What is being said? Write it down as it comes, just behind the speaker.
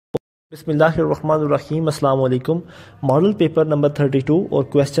बिस्मिल्लाहिर्रहमानिर्रहीम अस्सलाम वालेकुम। मॉडल पेपर नंबर 32 और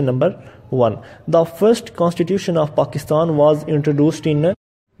question number 1। The first constitution of Pakistan was introduced in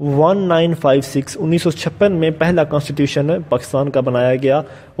 1956। 1956 में पहला कॉन्स्टिट्यूशन पाकिस्तान का बनाया गया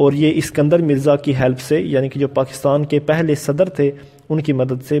और ये इस्कंदर मिर्ज़ा की हेल्प से, यानी कि जो पाकिस्तान के पहले सदर थे उनकी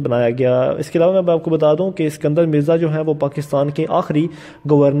मदद से बनाया गया। इसके अलावा मैं आपको बता दूं कि इस्कंदर मिर्ज़ा जो हैं वो पाकिस्तान के आखिरी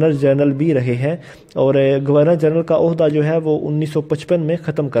गवर्नर जनरल भी रहे हैं और गवर्नर जनरल का ओहदा जो है वो 1955 में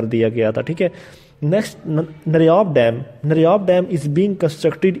ख़त्म कर दिया गया था। ठीक है। Next, नरियाब dam is being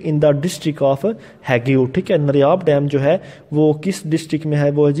constructed in the district of हैग्यू। ठीक है, नरियाब डैम जो है वो किस डिस्ट्रिक्ट में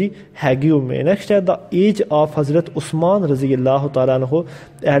है? वो है जी हैग्यू में। नेक्स्ट है द एज ऑफ हज़रत उस्मान रज़ी अल्लाह तआला अन्हु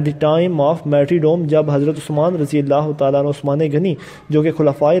एट द टाइम ऑफ मैरिडोम। जब हज़रत उस्मान रज़ी अल्लाह तआला अन्हु, उस्मान गनी जो कि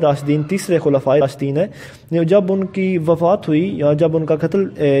खुलफ़ाए राशिदीन, तीसरे खुलफ़ाए राशिदीन है, जब उनकी वफ़ात हुई या जब उनका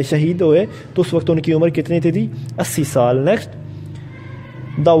कत्ल शहीद हुए तो उस वक्त उनकी उम्र कितनी थी? 80 साल। Next,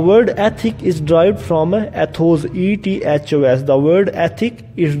 the word ethic is derived from ethos, ethos. The word ethic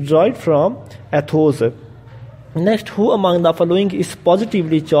is derived from ethos. Next, who among the following is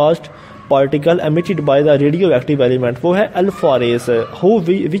positively charged particle emitted by the radioactive element? वो है alpha rays.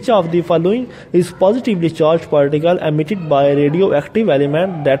 Which of the following is positively charged particle emitted by radioactive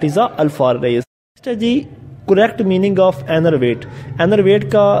element? That is a alpha rays. Next है जी correct meaning of enervate. Enervate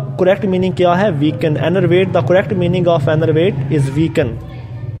का correct meaning क्या है? Weaken. Enervate, the correct meaning of enervate is weaken.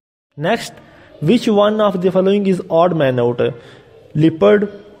 Next, which one of the following is odd man out? Leopard,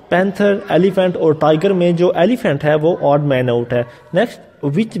 panther, elephant और tiger में जो elephant है वो odd man out है। Next,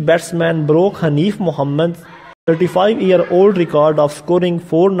 which batsman broke Hanif Mohammad 35 year old record of scoring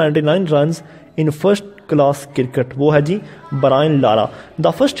 499 runs in first class cricket? वो है जी Brian Lara.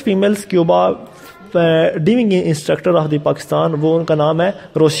 The first female scuba डिविंग instructor of the Pakistan, वो उनका नाम है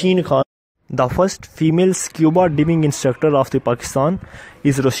Rosheen Khan. The first female scuba diving instructor of the Pakistan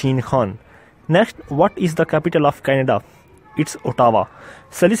is Roisin Khan. Next, what is the capital of Canada? It's Ottawa.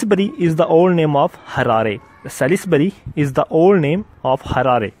 Salisbury is the old name of Harare. Salisbury is the old name of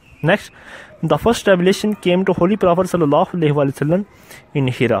Harare. Next, the first revelation came to Holy Prophet sallallahu alaihi wasallam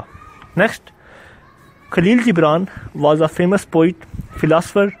in Hira. Next, Khalil Gibran was a famous poet,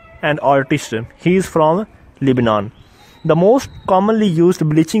 philosopher, and artist. He is from Lebanon. The most commonly used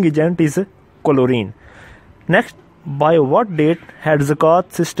bleaching agent is chlorine. Next, by what date had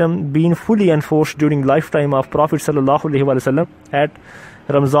zakat system been fully enforced during lifetime of Prophet sallallahu alaihi wasallam? At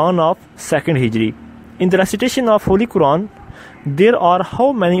Ramzan of 2nd Hijri. In the recitation of Holy Quran, there are how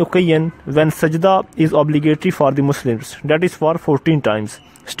many occasions when sajda is obligatory for the Muslims? That is for 14 times.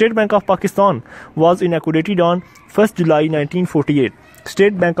 State Bank of Pakistan was inaugurated on 1st July 1948.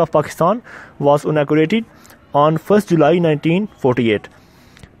 State Bank of Pakistan was inaugurated on 1st July 1948.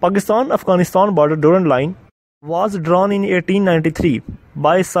 Pakistan-Afghanistan border Durand line was drawn in 1893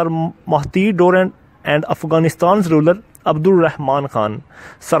 by Sir Mohtir Durand and Afghanistan's ruler Abdul Rahman Khan.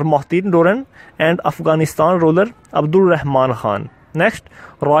 Sir Mohtir Durand and Afghanistan ruler Abdul Rahman Khan. Next,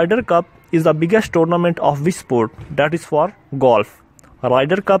 Ryder Cup is the biggest tournament of which sport? That is for golf.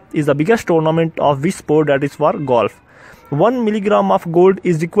 Ryder Cup is the biggest tournament of which sport? That is for golf. 1 milligram of gold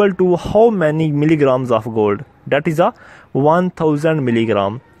is equal to how many milligrams of gold? That is a 1000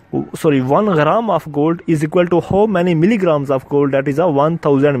 milligram. 1 gram of gold is equal to how many milligrams of gold? That is a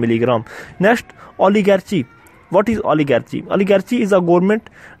 1000 milligram. Next, oligarchy. What is oligarchy? Oligarchy is a government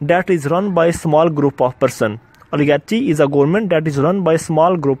that is run by a small group of person. Oligarchy is a government that is run by a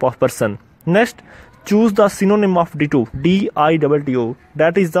small group of person. Next, choose the synonym of ditto. D-I-T-T-O.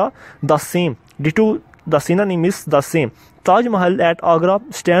 That is the same. Ditto, the synonym is the same. Taj Mahal at Agra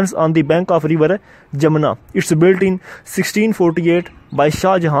stands on the bank of river Jamuna. It's built in 1648 by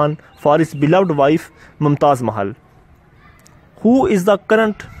Shah Jahan for his beloved wife Mumtaz Mahal.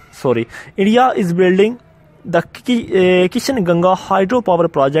 India is building the Kishan Ganga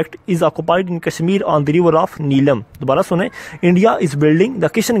hydropower project is occupied in Kashmir on the river of Neelam. दोबारा सुने, India is building the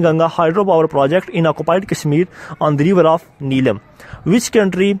Kishan Ganga hydropower project in occupied Kashmir on the river of Neelam. Which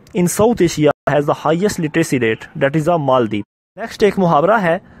country in South Asia has the highest literacy rate? That is a Maldives. Next, एक मुहावरा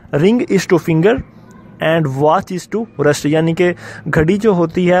है, ring is to finger and watch is to wrist, यानी कि घड़ी जो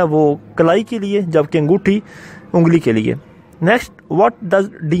होती है वो कलाई के लिए जबकि अंगूठी उंगली के लिए। Next, what does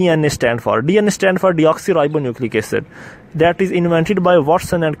DNA stand for? DNA stand for deoxyribonucleic acid. That is invented by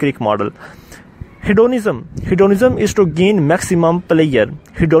Watson and Crick model. Hedonism is to gain maximum pleasure.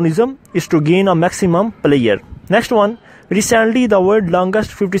 Hedonism is to gain a maximum pleasure. Next one, recently the world's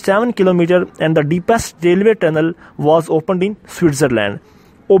longest 57 km and the deepest railway tunnel was opened in Switzerland.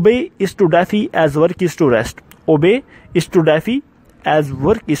 Obey is to defy as work is to rest. Obey is to defy as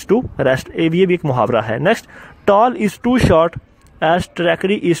work is to rest. ये भी एक मुहावरा है. Next, tall is too short as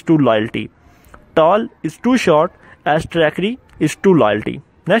trickery is to loyalty. Tall is too short as trickery is to loyalty.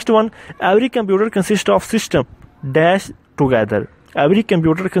 Next one, every computer consists of system dash together. Every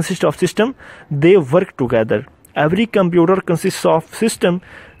computer consists of system, they work together. Every computer consists of system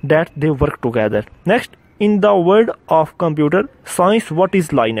that they work together. Next, in the world of computer science, what is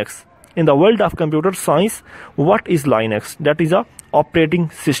Linux? In the world of computer science, what is Linux? That is a operating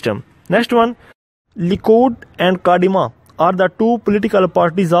system. Next one, Likud and Kadima are the two political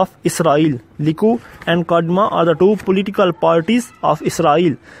parties of Israel. Likud and Kadima are the two political parties of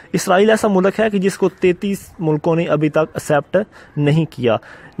Israel. Israel ऐसा मुल्क है कि जिसको 33 मुल्कों ने अभी तक accept नहीं किया.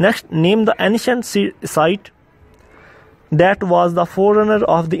 Next, name the ancient site that was the forerunner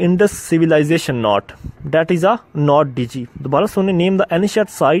of the Indus civilization knot. That is a knot digi. दोबारा सुनिए, name the ancient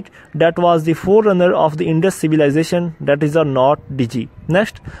site that was the forerunner of the Indus civilization. That is a knot digi.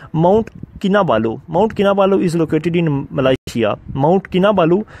 Next, Mount Kinabalu. Mount Kinabalu is located in Malaysia. Mount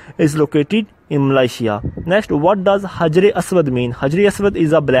Kinabalu is located in Malaysia. Next, what does Hajr Aswad mean? Hajr Aswad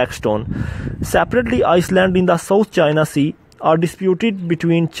is a black stone. Separately, Iceland in the South China Sea are disputed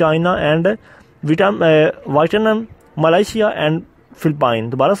between China and Vietnam, Malaysia and Philippines.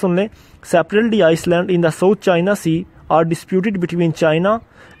 दोबारा सुन लें, separately Iceland in the South China Sea are disputed between China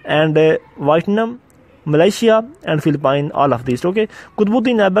and Vietnam, Malaysia and Philippines. All of these. Okay.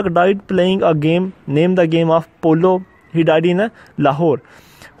 Qutbuddin Aibak died playing a game. Name the game of polo. He died in Lahore.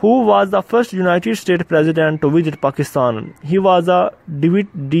 Who was the first United States president to visit Pakistan? He was David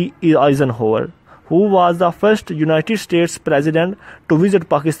D. Eisenhower. Who was the first United States president to visit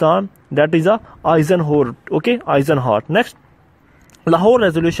Pakistan? That is Eisenhower. Okay, Eisenhower. Next, Lahore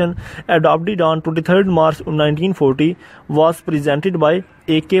Resolution adopted on 23rd March 1940 was presented by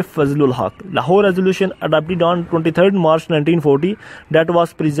A.K. Fazlul Haq. Lahore Resolution adopted on 23rd March 1940 that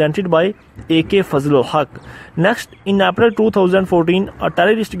was presented by A.K. Fazlul Haq. Next, in April 2014, a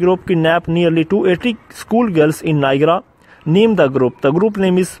terrorist group kidnapped nearly 280 schoolgirls in Niagara. Name the group. The group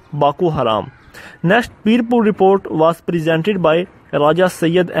name is Boko Haram. Next, Pirpur report was presented by Raja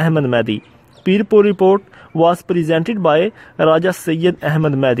Sayyid Ahmed Mehdi. Pirpur report was presented by Raja Sayyid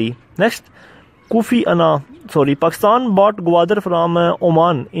Ahmed Mehdi. Next, Pakistan bought Gwadar from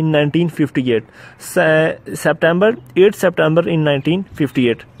Oman in 1958. September 8 September in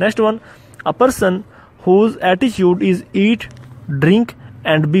 1958. Next one, a person whose attitude is eat, drink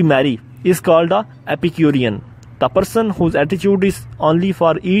and be merry is called a Epicurean. The person whose attitude is only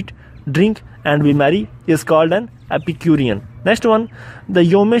for eat, drink and be merry is called an Epicurean. Next one, the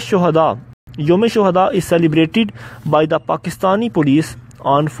Yom Shohada. Yom Shohada is celebrated by the Pakistani police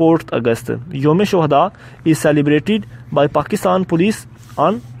on 4th August. Yom Shohada is celebrated by Pakistan police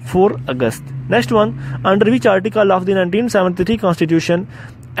on 4 August. Next one, under which article of the 1973 Constitution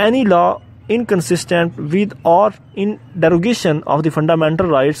any law inconsistent with or in derogation of the fundamental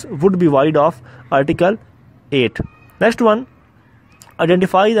rights would be void of Article 8. Next one,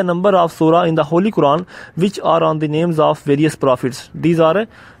 identify the number of surah in the Holy Quran which are on the names of various prophets. These are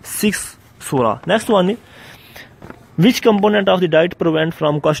 6 surah. Next one, which component of the diet prevent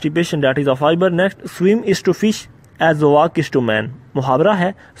from constipation? That is a fiber. Next, swim is to fish as walk is to man. मुहावरा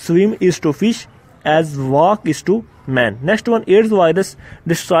है, swim is to fish as walk is to man. Next one, AIDS virus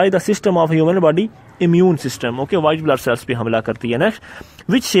destroy the system of human body, immune system. Okay, white blood cells पे हमला करती है. Next,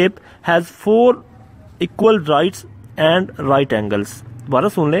 which shape has 4 equal rights and right angles? दोबारा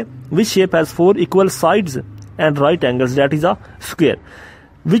सुन ले, which shape has 4 equal sides and right angles? That is a square.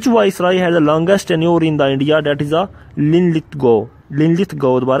 Which viceroy had the longest tenure in the India? That is a Linlithgow.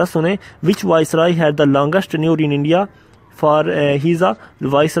 Linlithgow. दोबारा सुने, which viceroy had the longest tenure in India? For he is a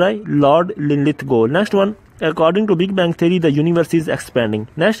viceroy Lord Linlithgow. Next one, according to Big Bang Theory, the universe is expanding.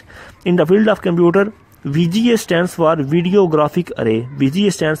 Next, in the field of computer, VGA stands for video graphic array.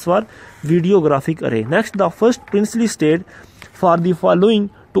 VGA stands for video graphic array. Next, the first princely state for the following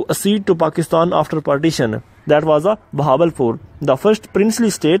to accede to Pakistan after partition. That was a Bahawalpur. The first princely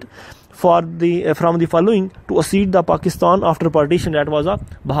state for the from the following to accede the Pakistan after partition. That was a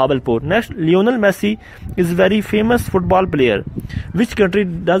Bahawalpur. Next, Lionel Messi is very famous football player. Which country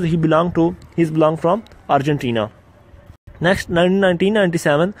does he belong to? He is belong from Argentina. Next,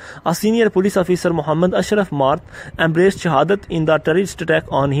 1997, a senior police officer Muhammad Ashraf Marth embraced Shahadat in the terrorist attack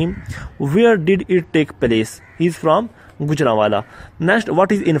on him. Where did it take place? He is from Gujranwala. Next,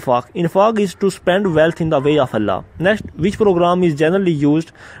 what is infaq? Infaq is to spend wealth in the way of Allah. Next, which program is generally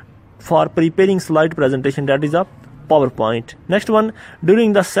used for preparing slide presentation? That is a PowerPoint. Next one,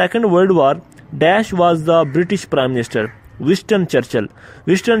 during the Second World War, Dash was the British Prime Minister. Winston Churchill.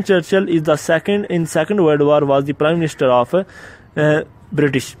 Winston Churchill is the Second World War was the Prime Minister of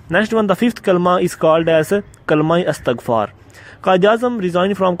British. Next one, the 5th kalma is called as Kalma-i Astaghfar. Qaid-e-Azam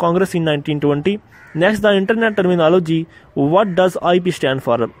resigned from Congress in 1920. Next, the internet terminology. What does IP stand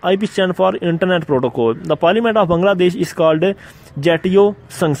for? IP stand for Internet Protocol. The Parliament of Bangladesh is called Jatiyo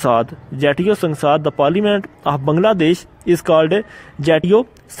Sangsad. Jatiyo Sangsad. The Parliament of Bangladesh is called Jatiyo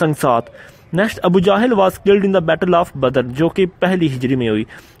Sangsad. Next Abu जाहिल was killed in the battle of बदर, जो कि पहली हिजरी में हुई.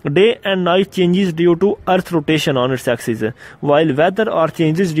 Day and night changes due to earth rotation on its axis, while weather are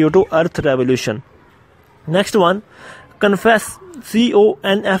changes due to earth revolution. Next one, confess,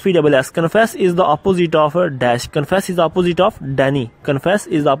 CONFESS. Confess is the opposite of dash. Confess is the opposite of Danny. Confess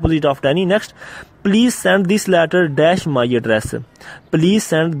is the opposite of Danny. Next, please send this letter dash my address. Please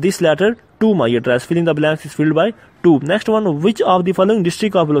send this letter to my address. Filling the blanks is filled by to. Next one, which of the following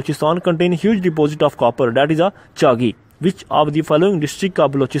district of Balochistan contain huge deposit of copper? That is a Chagi. Which of the following district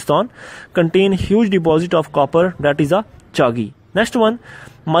of Balochistan contain huge deposit of copper? That is a Chagi. Next one,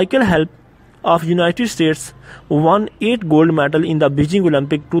 Michael Help of United States won 8 gold medal in the Beijing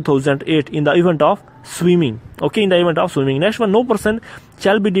Olympic 2008 in the event of swimming. Okay, in the event of swimming. Next one, no person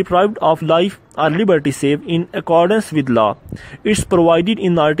shall be deprived of life or liberty save in accordance with law. It's provided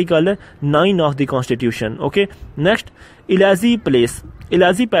in Article 9 of the Constitution. Okay. Next, Elysee Palace.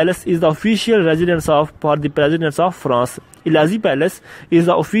 Elysee Palace is the official residence for the President of France. Elysee Palace is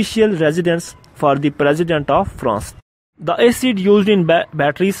the official residence for the President of France. The acid used in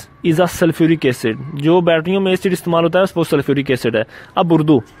batteries is a sulfuric acid. जो बैटरियों में acid इस्तेमाल होता है वो sulphuric acid है. अब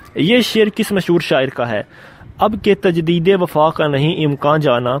उर्दू, ये शेर किस मशहूर शायर का है? अब के तजदीदे वफा का नहीं इम्कान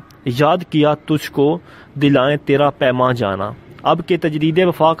जाना, याद किया तुझको दिलाएं तेरा पैमा जाना. अब के तजदीदे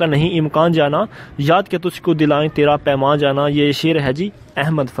वफा का नहीं इम्कान जाना, याद किया तुझको दिलाएं तेरा पैमा जाना. ये शेर है जी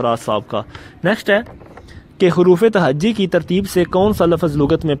अहमद फराज साहब का. नेक्स्ट है कि हुरूफ तहज्जी की तरतीब से कौन सा लफ्ज़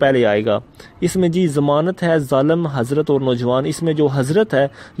लुगत में पहले आएगा? इसमें जी ज़मानत है, ज़ालिम, हज़रत और नौजवान. इसमें जो हज़रत है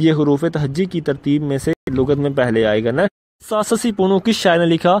ये हुरूफ तहज्जी की तरतीब में से लुगत में पहले आएगा. नेक्स्ट, साससी पुनू किस शायर ने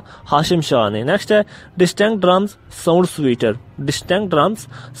लिखा? हाशिम शाह ने. नेक्स्ट है distinct drums sound sweater. Distinct drums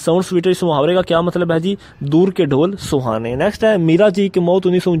sound sweater, इस मुहावरे का क्या मतलब है जी? दूर के ढोल सुहाने. नेक्स्ट है मीरा जी की मौत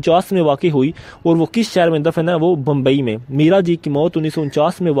 1949 में वाक़ई हुई और वो किस शहर में दफन है? वो बम्बई में. मीरा जी की मौत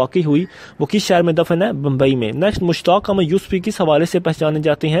 1949 में वाक़ई हुई, वो किस शहर में दफन है? बम्बई में. नेक्स्ट, मुश्ताक अहमद यूसुफी किस हवाले से पहचाने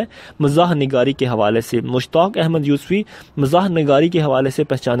जाते हैं? मज़ाह निगारी के हवाले से. मुश्ताक अहमद यूसुफी मज़ाह निगारी के हवाले से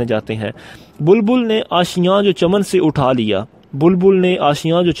पहचाने जाते हैं. बुलबुल ने आशियाँ जो चमन से उठा लिया. बुलबुल ने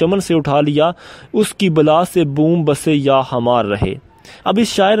आशियाँ जो चमन से उठा लिया, उसकी बला से बूम बसे या हमार रहे. अब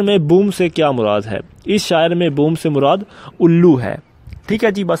इस शायर में बूम से क्या मुराद है? इस शायर में बूम से मुराद उल्लू है. ठीक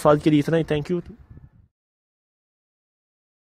है जी, बस आज के लिए इतना ही. Thank you.